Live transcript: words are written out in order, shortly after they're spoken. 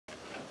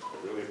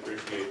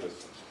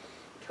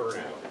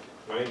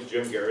My name's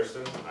Jim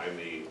Garrison. I'm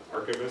the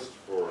archivist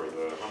for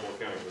the Humboldt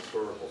County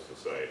Historical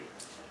Society.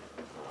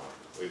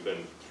 We've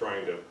been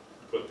trying to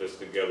put this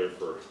together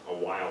for a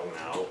while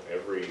now.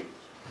 Every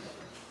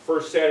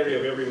first Saturday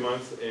of every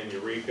month in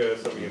Eureka,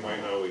 some of you might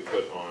know, we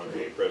put on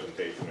a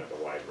presentation at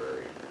the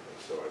library. And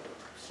so I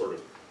sort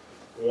of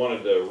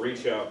wanted to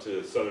reach out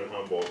to Southern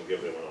Humboldt and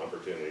give them an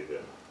opportunity to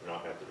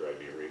not have to drive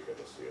to Eureka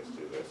to see us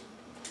do this.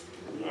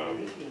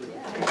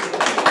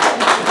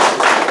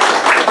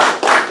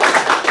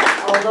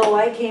 Although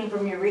I came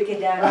from Eureka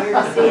down here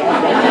to see it.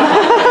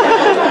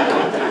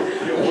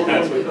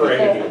 That's what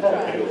Craig.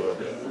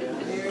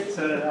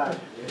 So did I.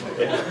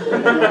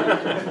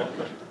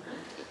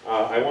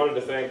 I wanted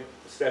to thank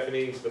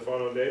Stephanie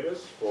Stefano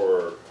Davis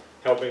for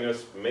helping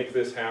us make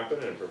this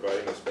happen and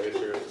providing a space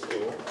here at the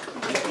school.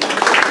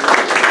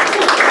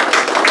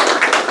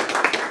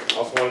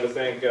 Also wanted to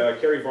thank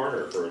Carrie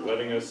Varner for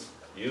letting us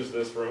use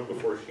this room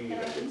before she even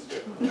gets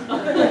to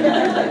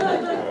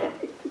it.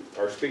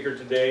 Our speaker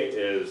today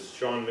is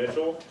Sean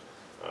Mitchell.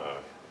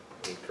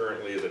 He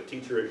currently is a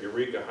teacher at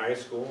Eureka High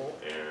School,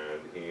 and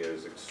he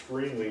is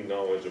extremely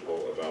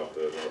knowledgeable about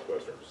the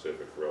Northwestern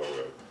Pacific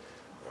Railroad.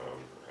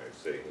 I'd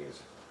say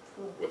he's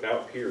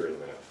without peer in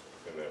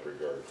that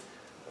regard.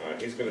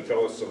 He's going to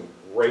tell us some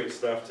great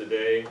stuff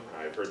today.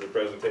 I've heard the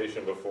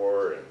presentation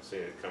before and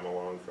seen it come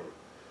along from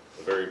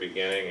the very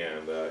beginning,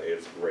 and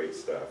it's great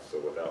stuff. So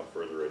without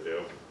further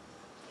ado,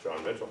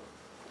 Sean Mitchell.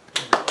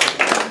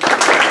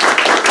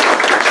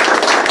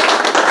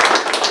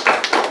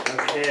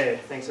 Okay,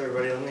 thanks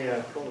everybody. Let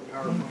me pull the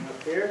PowerPoint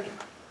up here.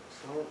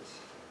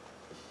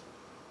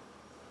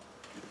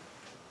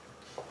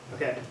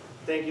 Okay,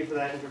 thank you for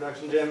that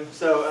introduction, Jim.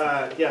 So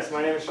yes,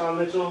 my name is Sean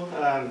Mitchell.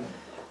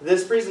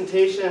 This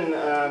presentation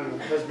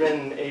has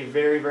been a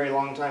very, very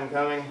long time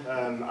coming.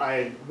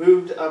 I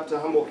moved up to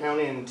Humboldt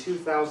County in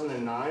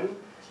 2009,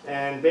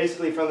 and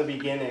basically from the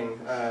beginning,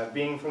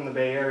 being from the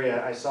Bay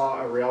Area, I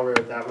saw a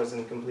railroad that was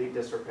in complete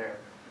disrepair.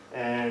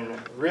 And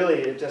really,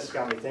 it just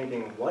got me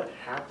thinking, what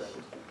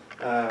happened?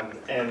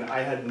 And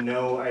I had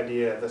no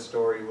idea the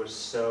story was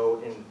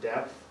so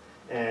in-depth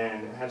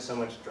and had so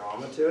much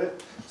drama to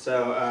it.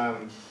 So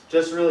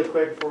just really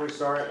quick before we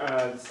start,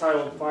 it's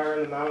titled Fire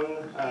in the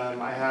Mountain.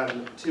 I have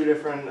two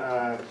different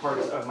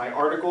parts of my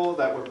article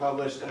that were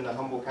published in the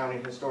Humboldt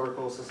County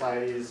Historical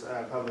Society's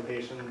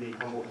publication, the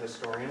Humboldt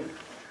Historian.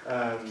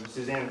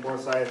 Suzanne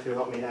Forsyth, who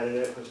helped me edit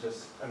it, was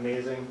just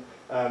amazing.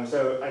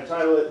 So I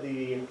titled it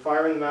The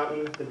Fire in the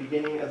Mountain, the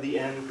Beginning of the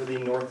End for the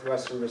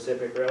Northwestern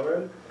Pacific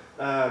Railroad.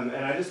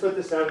 And I just put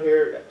this down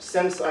here.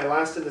 Since I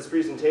last did this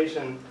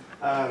presentation,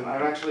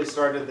 I've actually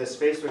started this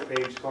Facebook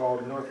page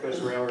called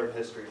Northwest Railroad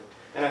History.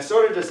 And I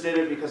sort of just did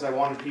it because I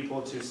wanted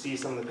people to see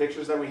some of the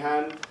pictures that we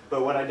had.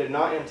 But what I did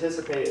not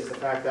anticipate is the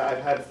fact that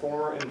I've had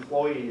former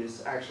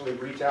employees actually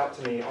reach out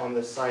to me on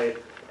this site,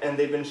 and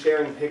they've been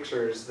sharing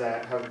pictures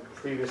that have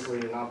previously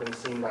not been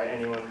seen by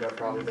anyone but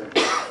probably their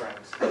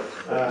friends.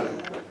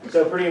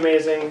 So pretty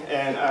amazing.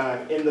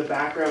 And in the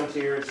background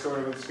here, it's sort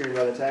of obscured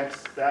by the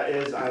text. That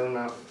is Island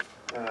Mountain.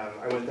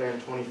 I went there in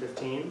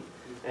 2015,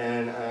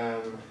 and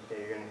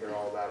you're going to hear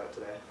all about it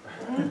today.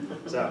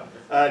 So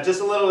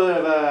just a little bit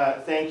of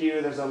a thank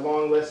you. There's a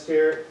long list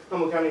here.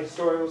 Humboldt County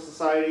Historical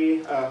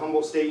Society,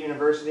 Humboldt State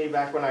University.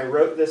 Back when I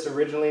wrote this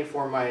originally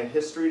for my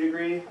history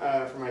degree,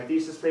 for my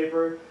thesis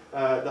paper,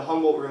 the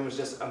Humboldt room is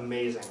just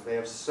amazing. They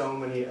have so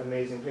many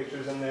amazing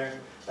pictures in there.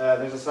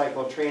 There's a site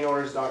called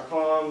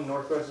trainorders.com,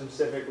 Northwestern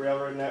Pacific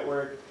Railroad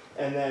Network,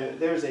 and then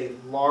there's a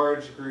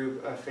large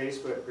group of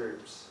Facebook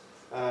groups.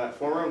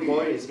 Former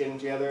employees getting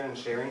together and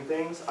sharing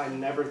things. I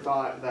never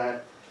thought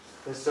that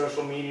this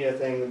social media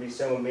thing would be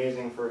so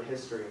amazing for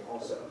history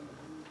also.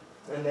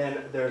 And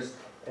then there's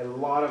a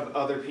lot of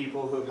other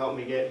people who have helped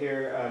me get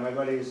here. My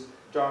buddies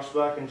Josh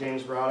Buck and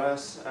James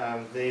Broaddus,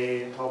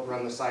 they help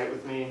run the site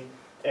with me.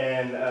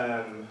 And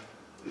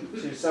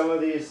to some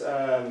of these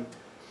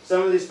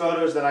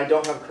photos that I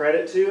don't have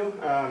credit to,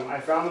 I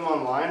found them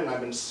online, and I've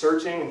been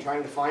searching and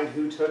trying to find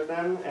who took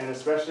them, and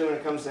especially when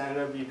it comes to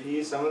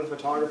NWP, some of the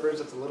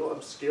photographers, it's a little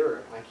obscure,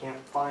 and I can't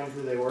find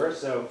who they were,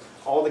 so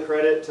all the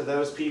credit to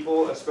those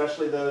people,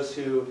 especially those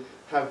who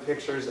have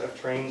pictures of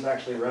trains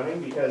actually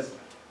running, because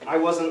I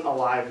wasn't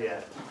alive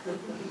yet.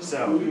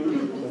 So,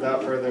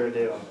 without further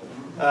ado.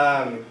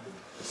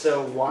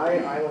 So why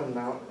Island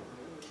Mountain?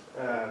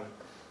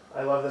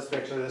 I love this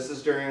picture. This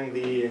is during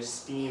the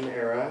steam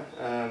era.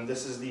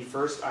 This is the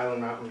first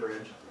Island Mountain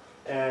Bridge.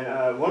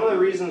 And one of the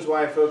reasons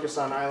why I focus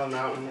on Island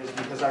Mountain is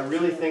because I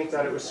really think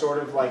that it was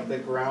sort of like the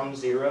ground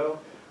zero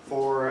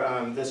for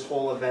this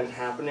whole event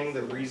happening,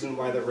 the reason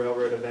why the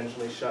railroad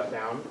eventually shut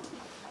down.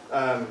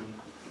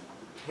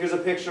 Here's a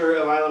picture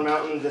of Island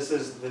Mountain. This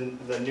is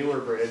the newer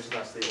bridge.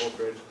 That's the old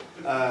bridge.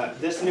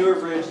 This newer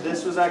bridge,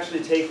 this was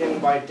actually taken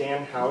by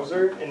Dan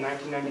Hauser in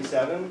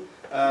 1997.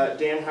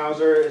 Dan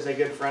Hauser is a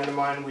good friend of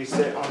mine. We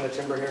sit on the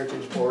Timber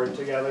Heritage Board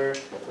together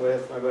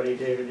with my buddy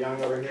David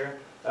Young over here.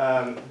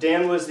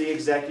 Dan was the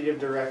executive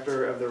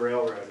director of the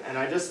railroad. And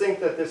I just think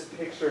that this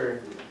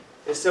picture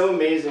is so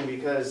amazing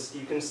because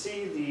you can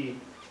see the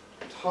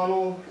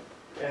tunnel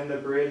and the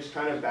bridge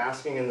kind of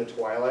basking in the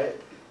twilight.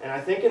 And I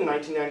think in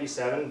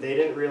 1997, they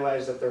didn't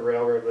realize that the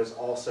railroad was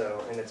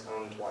also in its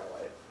own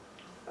twilight.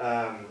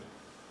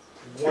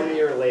 1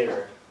 year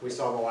later, we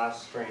saw the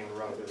last train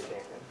run through the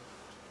canyon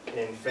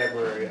in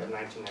February of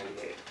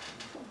 1998.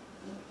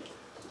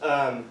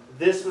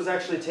 This was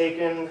actually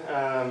taken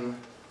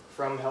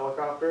from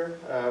helicopter.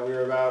 We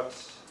were about,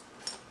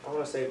 I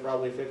want to say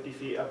probably 50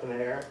 feet up in the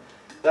air.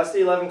 That's the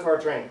 11-car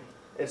train.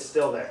 It's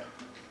still there.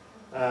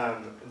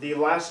 The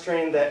last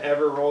train that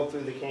ever rolled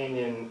through the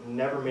canyon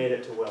never made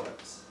it to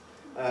Willits.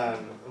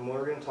 And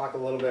we're going to talk a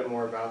little bit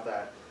more about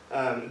that.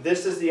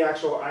 This is the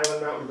actual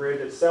Island Mountain Bridge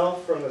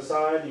itself from the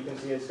side. You can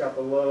see it's got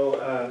the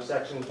low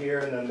section here,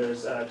 and then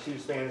there's 2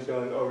 spans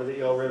going over the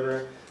Eel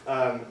River.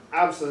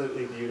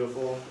 Absolutely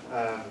beautiful.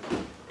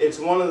 It's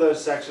one of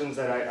those sections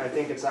that I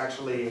think it's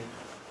actually,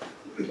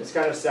 it's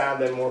kind of sad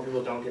that more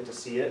people don't get to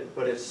see it,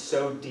 but it's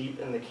so deep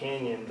in the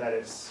canyon that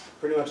it's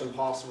pretty much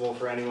impossible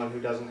for anyone who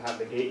doesn't have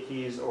the gate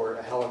keys or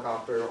a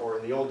helicopter, or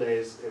in the old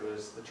days, it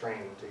was the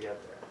train to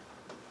get there.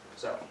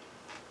 So,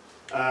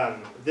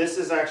 this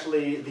is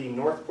actually the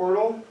north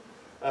portal.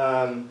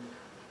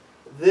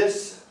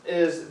 This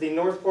is the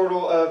north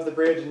portal of the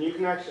bridge, and you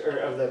can actually, or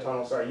of the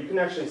tunnel, sorry, you can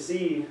actually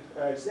see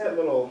that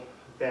little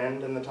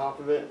bend in the top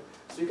of it.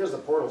 It's because the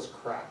portal's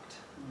cracked.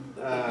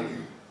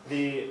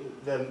 The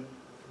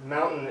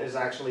mountain is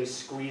actually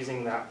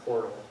squeezing that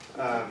portal.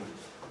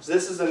 So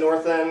this is the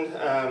north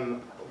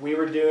end. We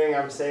were doing,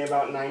 I would say,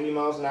 about 90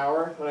 miles an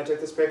hour when I took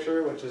this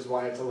picture, which is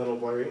why it's a little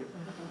blurry.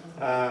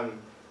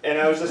 And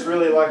I was just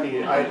really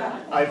lucky.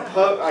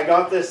 I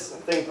got this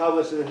thing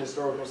published in the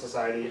Historical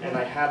Society, and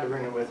I had to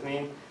bring it with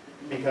me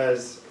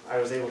because I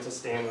was able to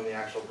stand on the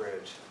actual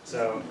bridge.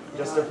 So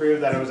just to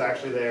prove that it was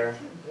actually there,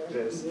 it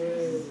is.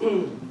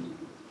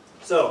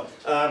 So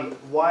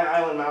why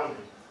Island Mountain?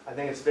 I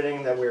think it's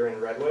fitting that we're in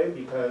Redway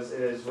because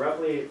it is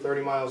roughly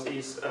 30 miles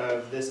east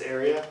of this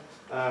area.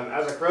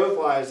 As a crow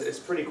flies, it's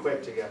pretty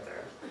quick to get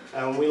there.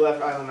 When we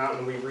left Island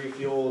Mountain, we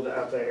refueled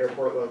at the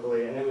airport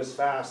locally, and it was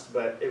fast,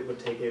 but it would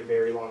take a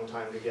very long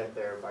time to get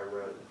there by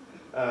road.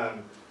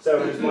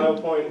 So it is mile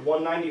point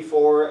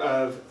 194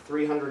 of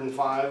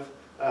 305.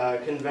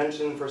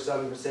 Convention for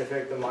Southern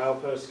Pacific, the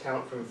mileposts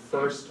count from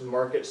 1st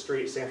Market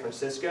Street, San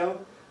Francisco,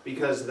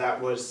 because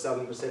that was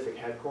Southern Pacific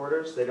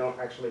headquarters. They don't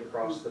actually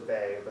cross the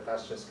bay, but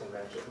that's just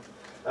convention.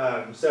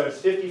 So it's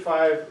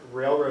 55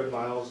 railroad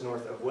miles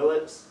north of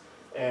Willits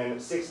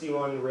and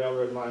 61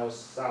 railroad miles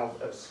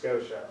south of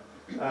Scotia.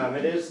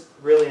 It is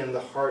really in the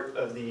heart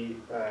of the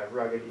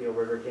rugged Eel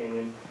River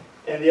Canyon.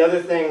 And the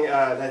other thing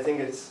that I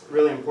think it's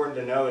really important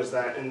to know is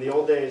that in the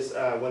old days,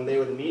 when they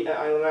would meet at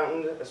Island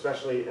Mountain,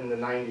 especially in the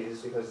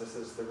 90s, because this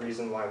is the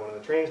reason why one of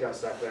the trains got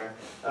stuck there,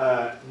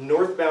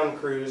 northbound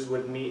crews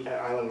would meet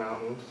at Island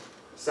Mountain,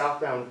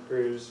 southbound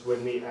crews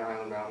would meet at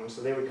Island Mountain.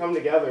 So they would come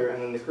together,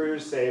 and then the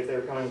crews, say if they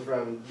were coming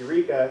from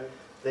Eureka,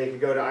 they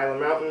could go to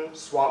Island Mountain,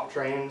 swap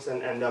trains,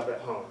 and end up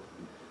at home.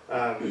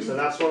 So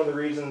that's one of the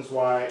reasons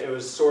why it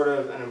was sort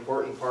of an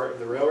important part of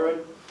the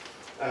railroad.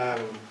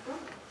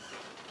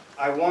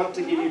 I want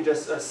to give you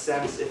just a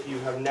sense, if you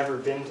have never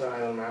been to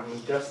Island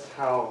Mountain, just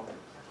how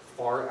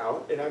far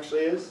out it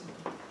actually is.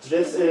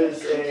 This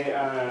is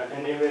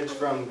an image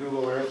from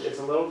Google Earth. It's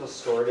a little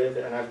distorted,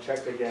 and I've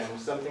checked again.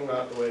 Something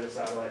about the way the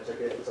satellite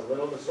took it, it's a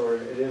little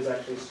distorted. It is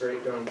actually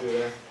straight going through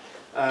there.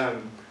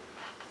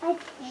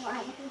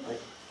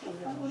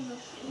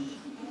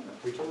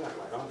 We turn that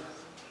light off.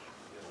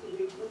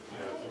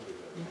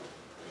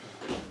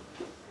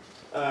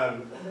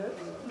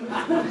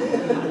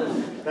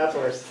 That's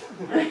worse.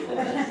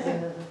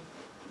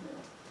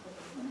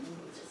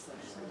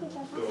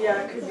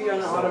 Yeah, it could be on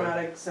an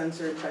automatic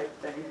sensor type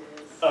thing.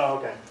 Oh,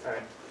 okay. All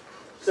right.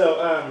 So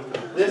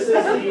this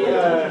is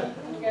the.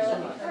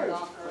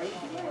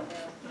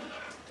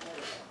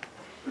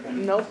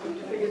 Nope.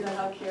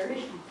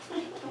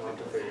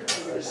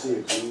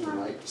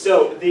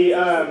 So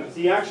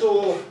the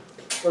actual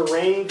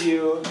terrain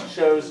view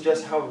shows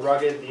just how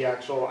rugged the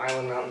actual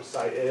Island Mountain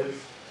site is.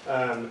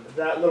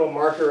 That little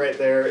marker right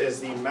there is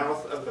the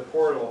mouth of the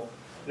portal.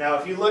 Now,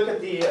 if you look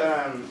at the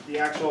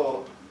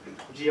actual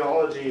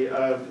geology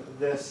of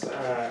this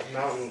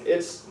mountain,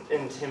 it's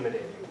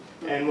intimidating.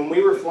 And when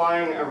we were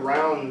flying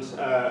around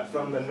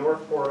from the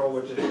north portal,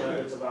 which is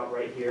it's about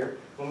right here,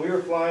 when we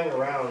were flying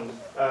around,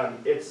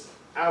 it's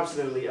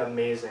absolutely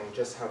amazing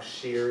just how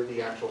sheer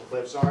the actual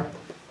cliffs are.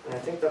 And I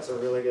think that's a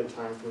really good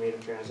time for me to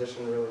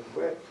transition really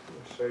quick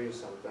and show you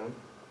something.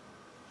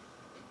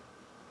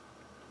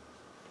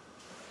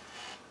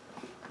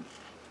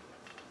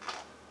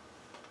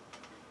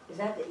 Is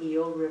that the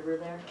Eel River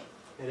there?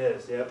 It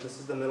is, yep. This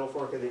is the middle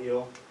fork of the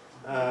Eel.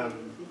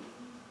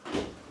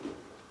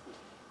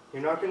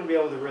 You're not going to be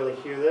able to really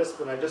hear this,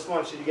 but I just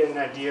want you to get an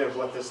idea of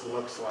what this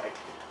looks like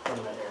from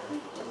the air.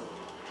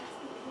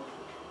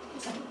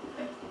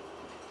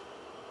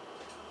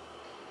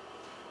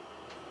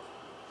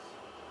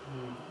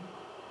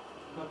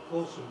 Up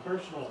close and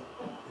personal.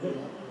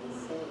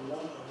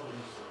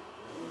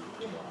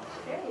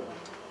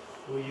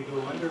 Will you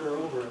go under or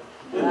over?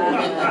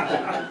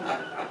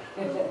 Uh,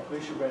 We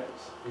Place your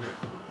bets.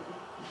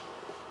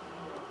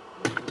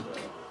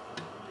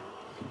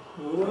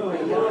 Oh,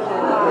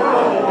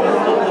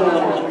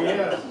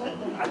 yes.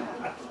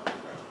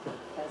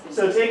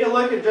 So take a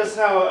look at just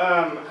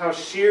how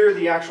sheer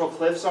the actual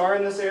cliffs are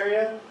in this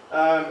area.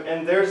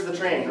 And there's the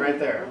train right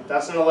there.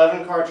 That's an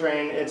 11-car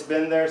train. It's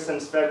been there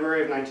since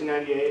February of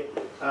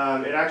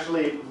 1998. It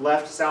actually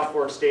left South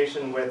Fork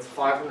Station with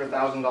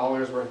 $500,000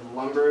 worth of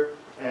lumber.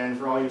 And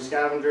for all you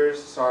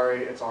scavengers,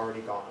 sorry, it's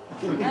already gone.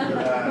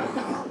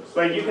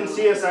 But you can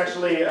see us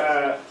actually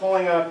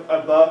pulling up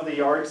above the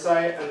yard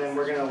site, and then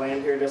we're going to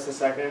land here in just a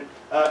second.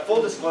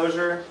 Full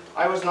disclosure,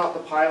 I was not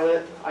the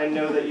pilot. I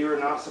know that you are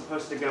not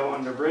supposed to go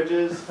under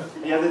bridges.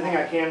 The other thing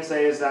I can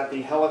say is that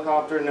the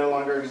helicopter no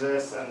longer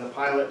exists, and the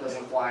pilot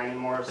doesn't fly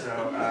anymore,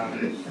 so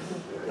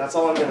that's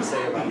all I'm going to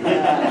say about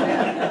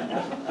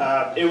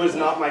that. It was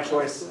not my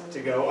choice to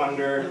go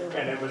under,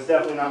 and it was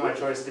definitely not my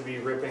choice to be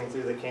ripping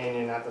through the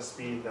canyon at the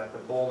speed that the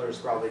boulders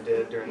probably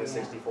did during the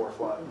 '64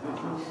 flood.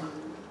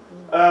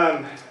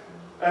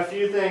 A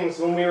few things.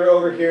 When we were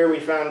over here, we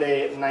found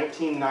a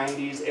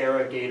 1990s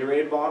era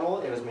Gatorade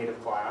bottle. It was made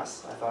of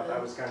glass. I thought that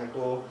was kind of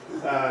cool.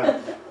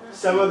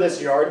 Some of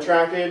this yard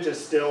trackage is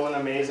still in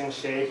amazing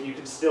shape. You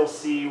can still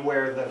see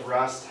where the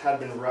rust had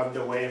been rubbed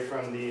away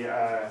from the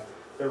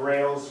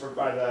rails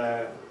by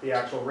the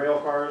actual rail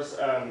cars.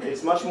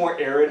 It's much more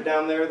arid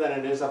down there than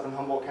it is up in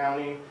Humboldt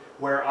County.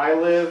 Where I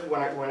live,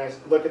 when I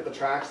look at the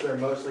tracks, they're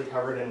mostly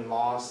covered in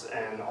moss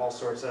and all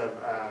sorts of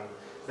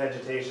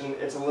vegetation.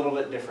 It's a little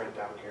bit different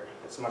down here.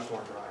 It's much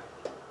more dry.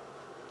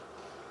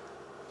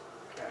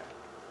 Okay,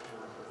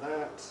 enough of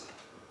that.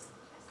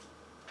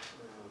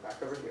 And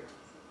back over here.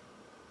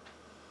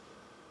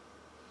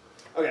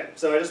 Okay,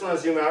 so I just want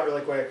to zoom out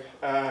really quick.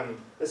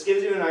 This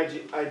gives you an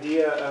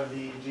idea of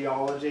the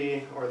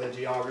geology or the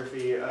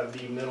geography of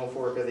the middle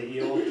fork of the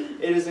Eel.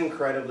 It is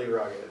incredibly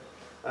rugged.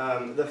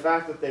 The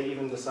fact that they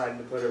even decided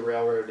to put a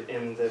railroad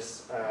in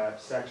this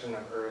section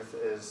of Earth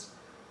is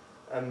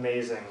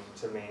amazing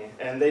to me.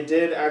 And they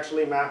did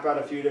actually map out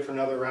a few different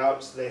other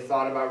routes. They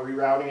thought about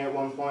rerouting at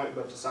one point,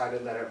 but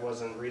decided that it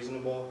wasn't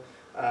reasonable.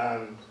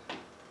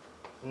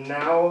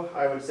 Now,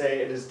 I would say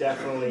it is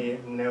definitely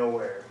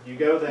nowhere. You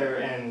go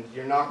there and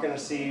you're not going to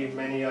see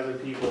many other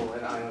people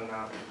at Island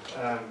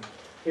Mountain.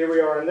 Here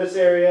we are in this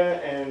area,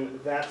 and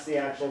that's the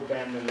actual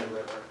bend in the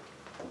river.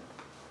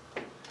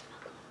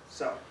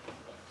 So,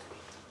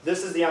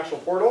 this is the actual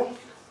portal.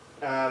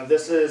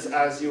 This is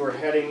as you are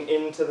heading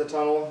into the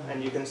tunnel,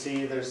 and you can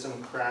see there's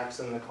some cracks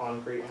in the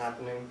concrete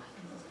happening.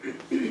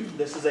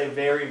 This is a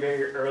very,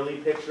 very early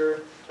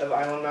picture of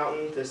Island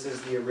Mountain. This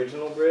is the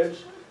original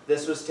bridge.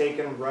 This was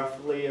taken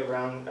roughly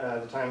around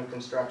the time of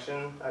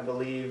construction. I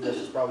believe this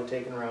was probably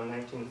taken around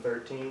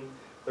 1913.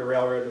 The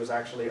railroad was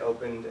actually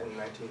opened in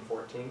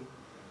 1914.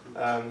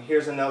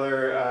 Here's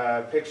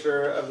another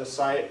picture of the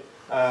site.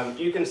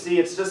 You can see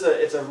it's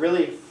a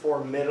really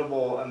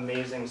formidable,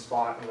 amazing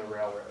spot in the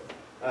railroad.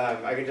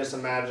 I could just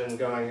imagine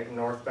going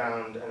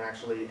northbound and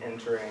actually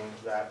entering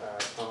that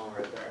tunnel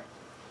right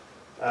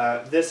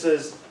there. This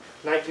is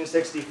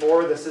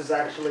 1964. This is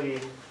actually,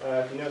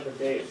 if you note the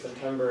date,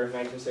 September of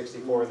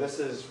 1964. This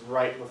is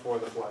right before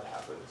the flood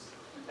happens.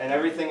 And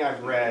everything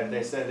I've read,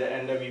 they said that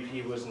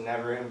NWP was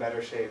never in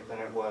better shape than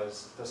it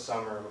was the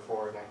summer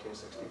before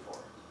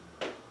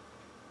 1964.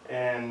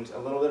 And a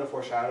little bit of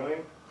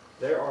foreshadowing.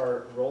 There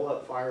are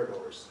roll-up fire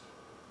doors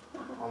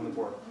on the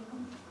portal.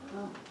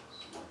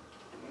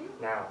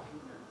 Now,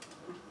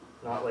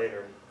 not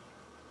later.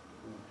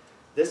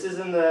 This is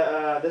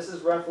this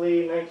is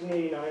roughly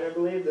 1989, I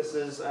believe. This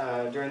is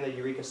during the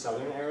Eureka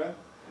Southern era.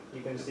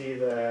 You can see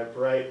the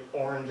bright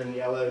orange and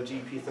yellow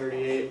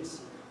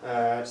GP38s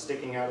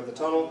sticking out of the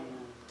tunnel.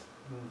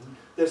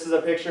 This is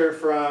a picture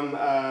from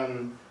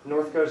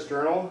North Coast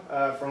Journal.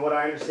 From what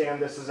I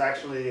understand, this is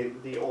actually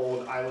the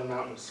old Island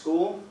Mountain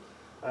School.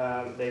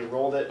 They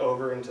rolled it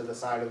over into the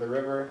side of the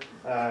river.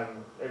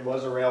 It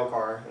was a rail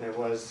car, and it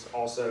was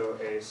also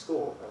a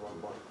school at one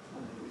point.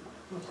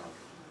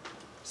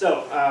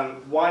 So,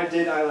 why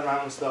did Island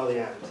Mountain spell the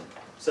end?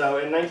 So,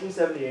 in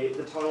 1978,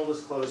 the tunnel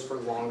was closed for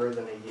longer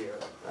than a year,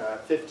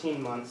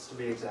 15 months to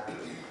be exact.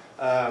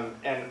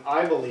 And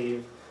I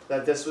believe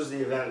that this was the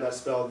event that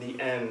spelled the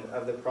end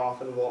of the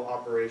profitable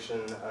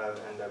operation of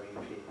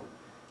NWP.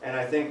 And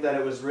I think that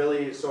it was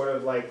really sort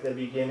of like the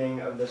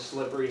beginning of the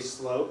slippery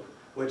slope,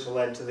 which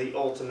led to the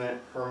ultimate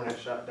permanent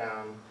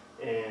shutdown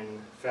in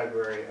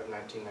February of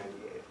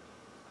 1998.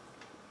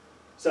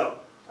 So,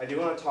 I do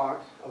want to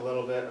talk a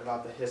little bit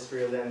about the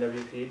history of the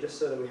NWP, just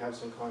so that we have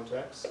some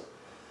context.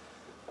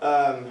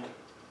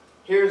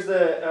 Here's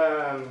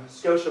the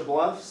Scotia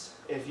Bluffs.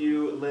 If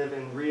you live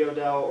in Rio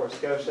Dell or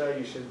Scotia,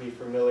 you should be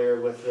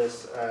familiar with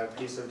this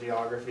piece of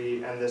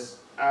geography and this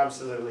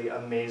absolutely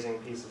amazing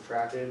piece of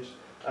trackage.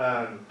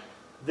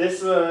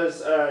 This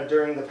was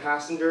during the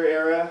passenger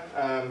era.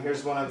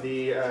 Here's one of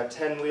the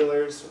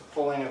 10-wheelers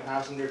pulling a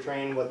passenger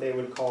train, what they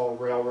would call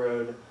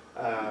railroad,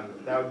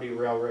 that would be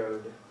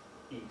Railroad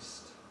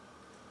East.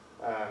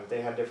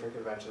 They had different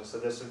conventions, so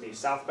this would be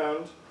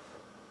southbound.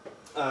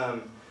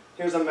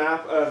 here's a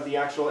map of the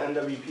actual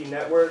NWP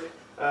network.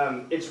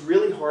 It's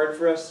really hard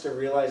for us to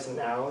realize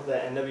now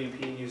that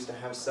NWP used to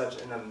have such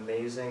an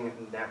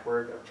amazing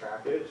network of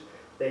trackage.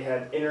 They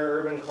had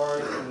interurban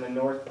cars in the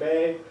North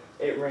Bay.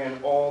 It ran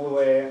all the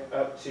way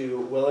up to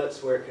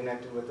Willits, where it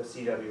connected with the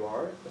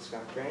CWR, the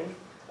skunk train,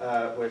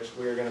 which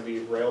we're going to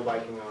be rail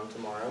biking on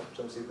tomorrow, which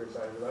I'm super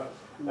excited about.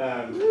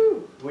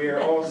 We are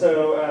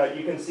also,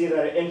 you can see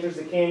that it enters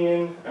the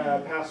canyon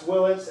past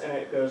Willits, and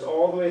it goes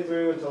all the way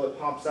through until it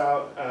pops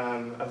out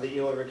of the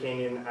Eel River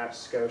Canyon at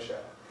Scotia.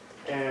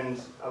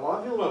 And a lot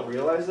of people don't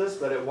realize this,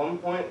 but at one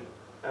point,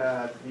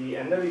 the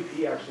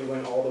NWP actually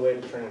went all the way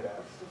to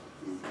Trinidad.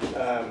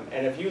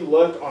 And if you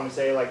look on,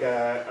 say, like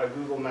a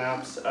Google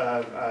Maps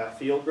of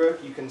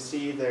Fieldbrook, you can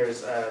see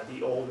there's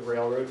the old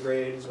railroad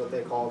grade is what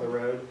they call the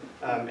road.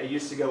 It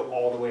used to go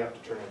all the way up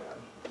to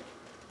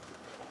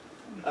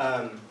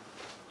Trinidad.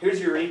 Here's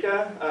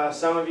Eureka.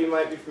 Some of you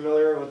might be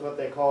familiar with what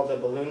they call the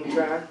balloon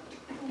track.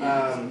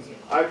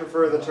 I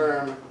prefer the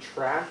term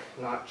track,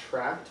 not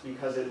tracked,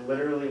 because it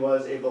literally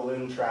was a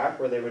balloon track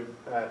where they would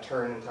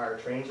turn entire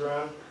trains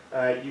around.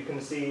 You can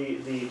see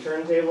the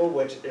turntable,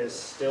 which is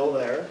still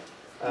there.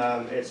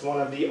 It's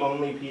one of the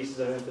only pieces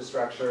of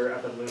infrastructure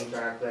at the balloon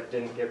track that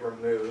didn't get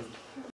removed.